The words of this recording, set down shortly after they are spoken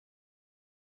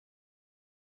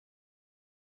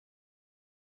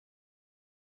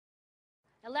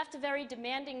I left a very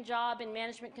demanding job in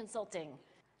management consulting.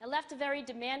 I left a very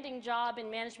demanding job in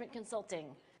management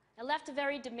consulting. I left a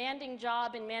very demanding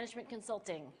job in management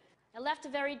consulting. I left a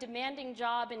very demanding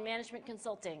job in management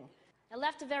consulting. I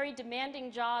left a very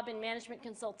demanding job in management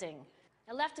consulting.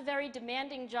 I left a very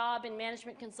demanding job in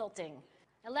management consulting.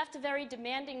 I left a very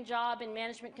demanding job in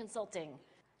management consulting.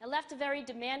 I left a very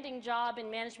demanding job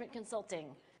in management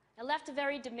consulting. I left a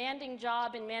very demanding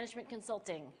job in management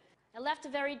consulting. I left a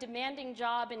very demanding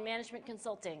job in management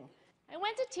consulting. I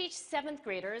went to teach 7th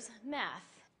graders math.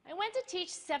 I went to teach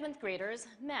 7th graders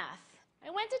math. I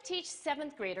went to teach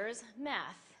 7th graders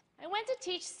math. I went to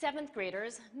teach 7th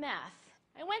graders math.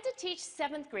 I went to teach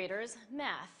 7th graders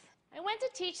math. I went to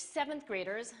teach 7th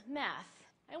graders math.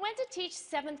 I went to teach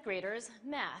 7th graders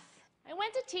math. I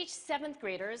went to teach 7th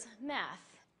graders math.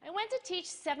 I went to teach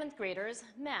 7th graders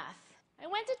math. I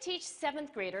went to teach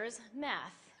 7th graders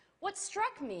math. What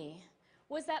struck me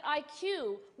was that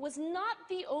IQ was not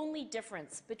the only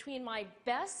difference between my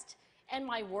best and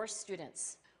my worst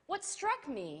students. What struck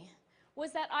me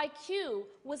was that IQ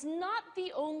was not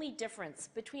the only difference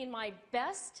between my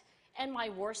best and my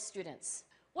worst students.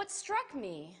 What struck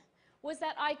me was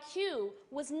that IQ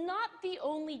was not the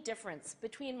only difference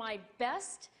between my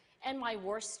best and my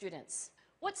worst students.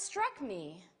 What struck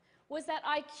me was that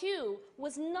IQ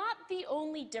was not the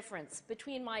only difference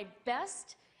between my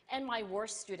best and my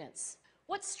worst students.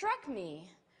 What struck me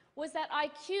was that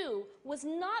IQ was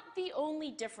not the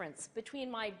only difference between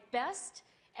my best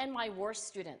and my worst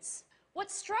students.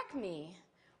 What struck me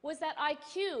was that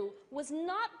IQ was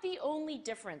not the only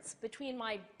difference between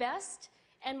my best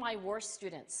and my worst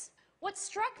students. What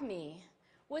struck me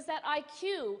was that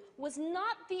IQ was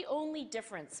not the only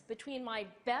difference between my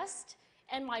best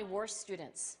and my worst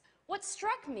students. What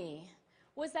struck me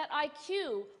was that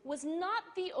IQ was not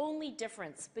the only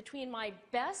difference between my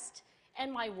best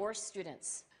and my worst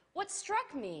students. What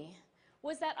struck me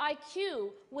was that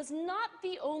IQ was not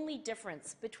the only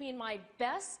difference between my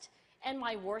best and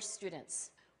my worst students.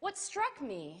 What struck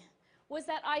me was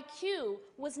that IQ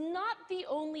was not the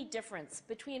only difference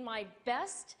between my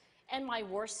best and my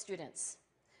worst students.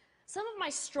 Some of my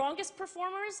strongest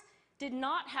performers did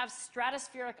not have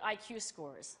stratospheric IQ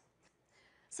scores.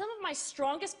 Some of my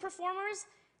strongest performers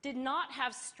did not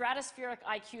have stratospheric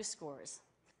IQ scores.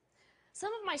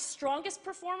 Some of my strongest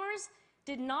performers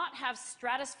did not have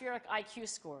stratospheric IQ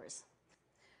scores.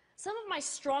 Some of my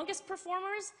strongest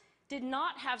performers did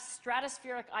not have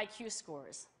stratospheric IQ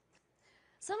scores.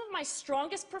 Some of my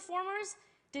strongest performers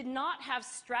did not have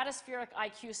stratospheric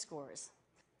IQ scores.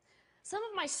 Some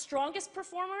of my strongest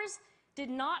performers did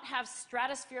not have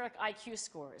stratospheric IQ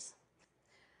scores.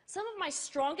 Some of my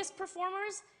strongest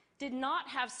performers did not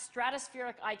have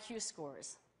stratospheric IQ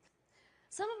scores.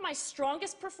 Some of my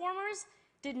strongest performers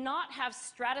did not have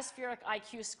stratospheric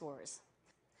IQ scores.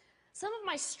 Some of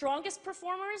my strongest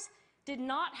performers did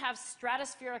not have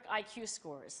stratospheric IQ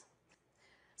scores.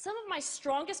 Some of my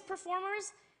strongest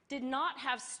performers did not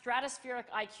have stratospheric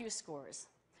IQ scores.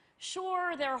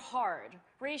 Sure, they're hard.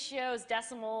 Ratios,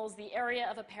 decimals, the area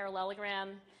of a parallelogram.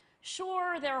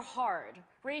 Sure, they're hard.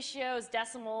 Ratios,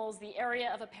 decimals, the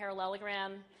area of a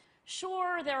parallelogram.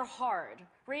 Sure, they're hard.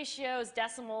 Ratios,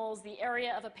 decimals, the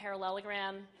area of a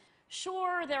parallelogram.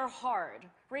 Sure, they're hard.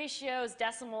 Ratios,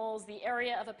 decimals, the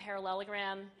area of a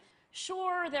parallelogram.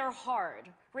 Sure, they're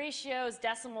hard. Ratios,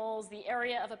 decimals, the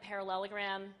area of a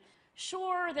parallelogram.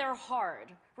 Sure, they're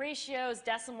hard. Ratios,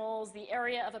 decimals, the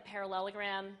area of a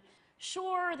parallelogram.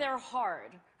 Sure, they're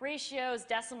hard. Ratios,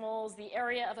 decimals, the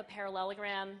area of a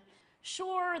parallelogram.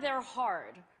 Sure, they're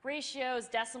hard. Ratios,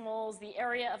 decimals, the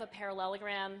area of a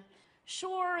parallelogram.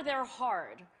 Sure, they're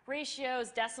hard.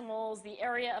 Ratios, decimals, the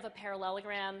area of a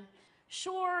parallelogram.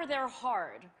 Sure, they're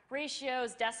hard.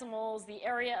 Ratios, decimals, the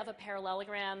area of a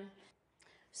parallelogram.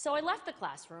 So I left the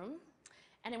classroom,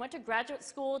 and I went to graduate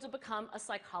school to become a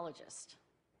psychologist.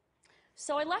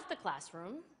 So I left the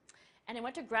classroom, and I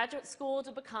went to graduate school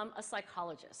to become a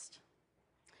psychologist.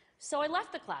 So I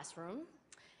left the classroom,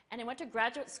 and I went to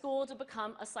graduate school to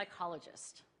become a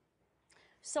psychologist.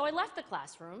 So I left the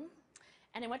classroom,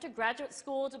 and I went to graduate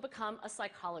school to become a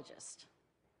psychologist.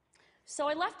 So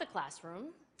I left the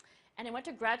classroom, and I went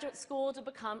to graduate school to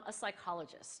become a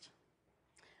psychologist.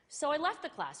 So I left the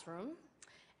classroom,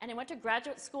 and I went to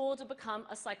graduate school to become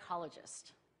a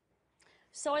psychologist.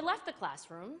 So I left the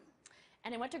classroom,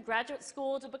 and I went to graduate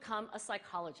school to become a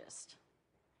psychologist.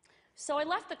 So I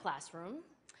left the classroom,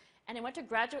 and I went to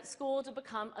graduate school to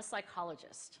become a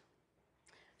psychologist.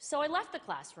 So I left the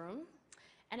classroom,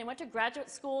 and I went to graduate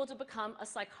school to become a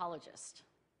psychologist.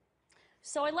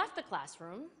 So I left the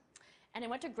classroom, and I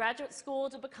went to graduate school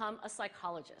to become a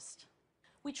psychologist.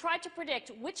 We tried to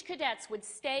predict which cadets would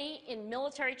stay in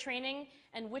military training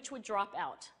and which would drop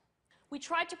out. We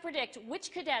tried to predict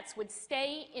which cadets would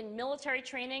stay in military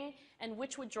training and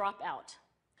which would drop out.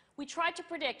 We tried to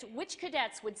predict which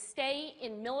cadets would stay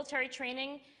in military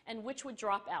training and which would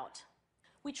drop out.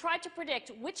 We tried to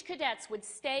predict which cadets would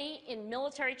stay in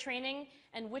military training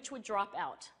and which would drop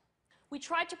out. We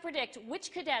tried to predict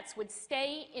which cadets would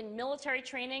stay in military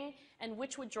training and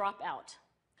which would drop out.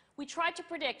 We tried to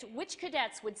predict which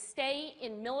cadets would stay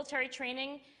in military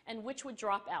training and which would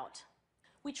drop out.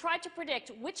 We tried to predict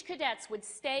which cadets would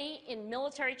stay in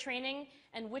military training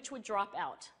and which would drop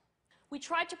out. We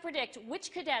tried to predict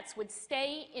which cadets would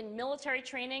stay in military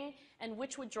training and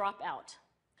which would drop out.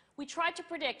 We tried to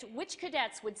predict which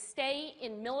cadets would stay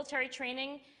in military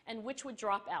training and which would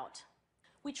drop out.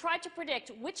 We tried to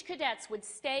predict which cadets would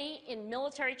stay in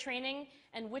military training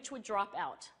and which would drop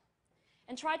out.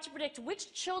 And tried to predict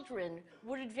which children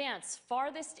would advance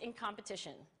farthest in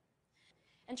competition.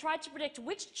 And tried to predict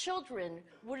which children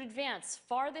would advance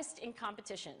farthest in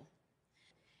competition.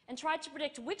 And tried to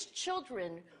predict which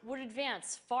children would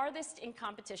advance farthest in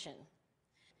competition.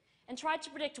 And tried to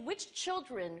predict which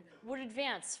children would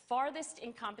advance farthest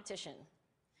in competition.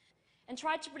 And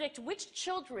tried to predict which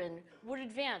children would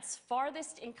advance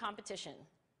farthest in competition.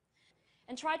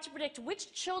 And tried to predict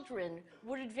which children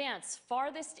would advance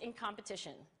farthest in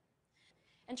competition.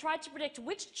 And tried to predict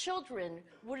which children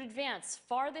would advance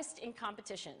farthest in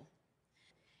competition.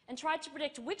 And tried to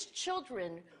predict which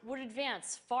children would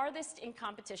advance farthest in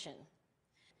competition.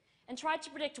 And tried to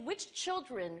predict which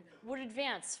children would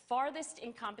advance farthest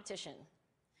in competition.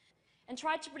 And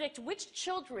tried to predict which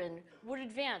children would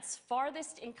advance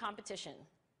farthest in competition.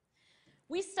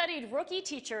 We studied rookie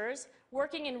teachers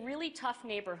working in really tough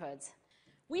neighborhoods.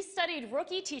 We studied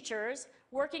rookie teachers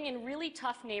working in really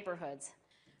tough neighborhoods.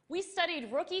 We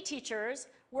studied rookie teachers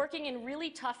working in really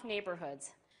tough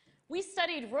neighborhoods. We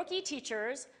studied rookie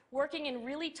teachers working in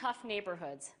really tough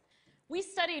neighborhoods. We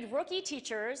studied rookie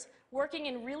teachers working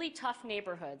in really tough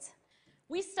neighborhoods.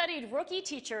 We studied rookie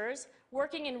teachers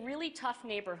working in really tough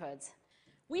neighborhoods.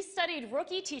 We studied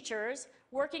rookie teachers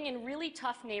working in really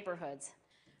tough neighborhoods.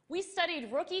 We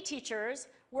studied rookie teachers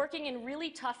working in really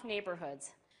tough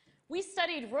neighborhoods. We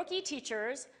studied rookie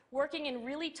teachers working in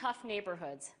really tough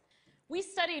neighborhoods. We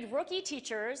studied rookie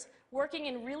teachers working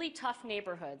in really tough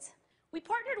neighborhoods. We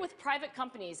partnered with private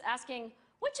companies asking,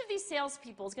 which of these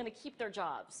salespeople is going to keep their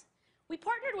jobs? We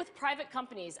partnered with private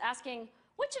companies asking,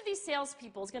 which of these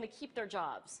salespeople is going to keep their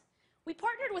jobs? We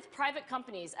partnered with private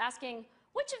companies asking,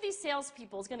 which of these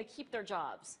salespeople is going to keep their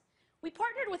jobs? We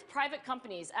partnered with private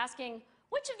companies asking,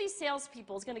 which of these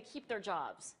salespeople is going to keep their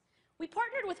jobs? We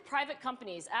partnered with private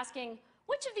companies asking,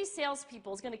 which of these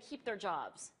salespeople is going to keep their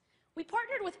jobs? We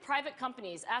partnered with private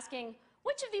companies asking,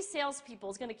 which of these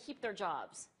salespeople is going to keep their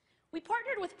jobs? We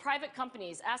partnered with private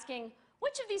companies asking,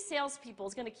 which of these salespeople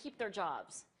is going to keep their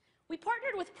jobs? We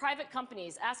partnered with private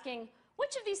companies asking,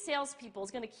 which of these salespeople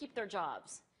is going to keep their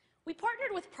jobs? We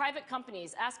partnered with private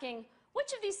companies asking,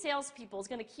 which of these salespeople is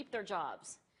going to keep their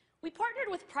jobs? We partnered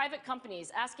with private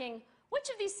companies asking, which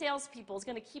of these salespeople is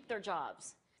going to keep their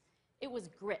jobs? It was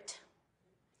grit.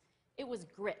 It was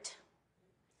grit.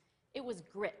 It was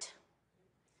grit.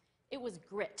 It was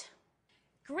grit.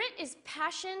 Grit is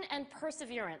passion and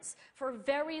perseverance for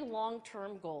very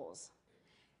long-term goals.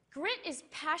 Grit is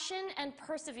passion and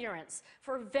perseverance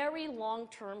for very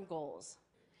long-term goals.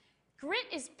 Grit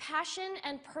is passion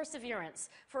and perseverance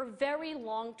for very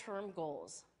long-term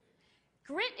goals.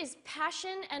 Grit is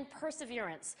passion and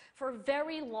perseverance for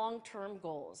very long-term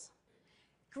goals.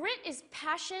 Grit is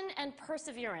passion and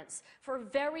perseverance for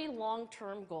very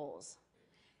long-term goals.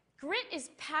 Grit is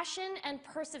passion and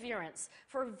perseverance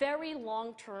for very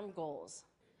long-term goals.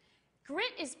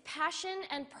 Grit is passion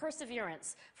and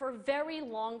perseverance for very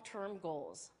long-term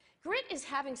goals. Grit is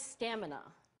having stamina.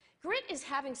 Grit is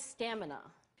having stamina.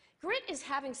 Grit is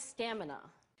having stamina.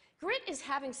 Grit is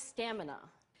having stamina.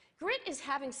 Grit is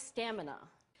having stamina.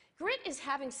 Grit is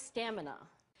having stamina.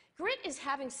 Grit is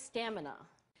having stamina.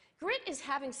 Grit is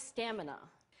having stamina.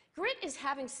 Grit is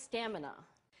having stamina.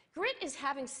 Grit is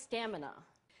having stamina.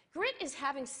 Grit is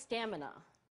having stamina.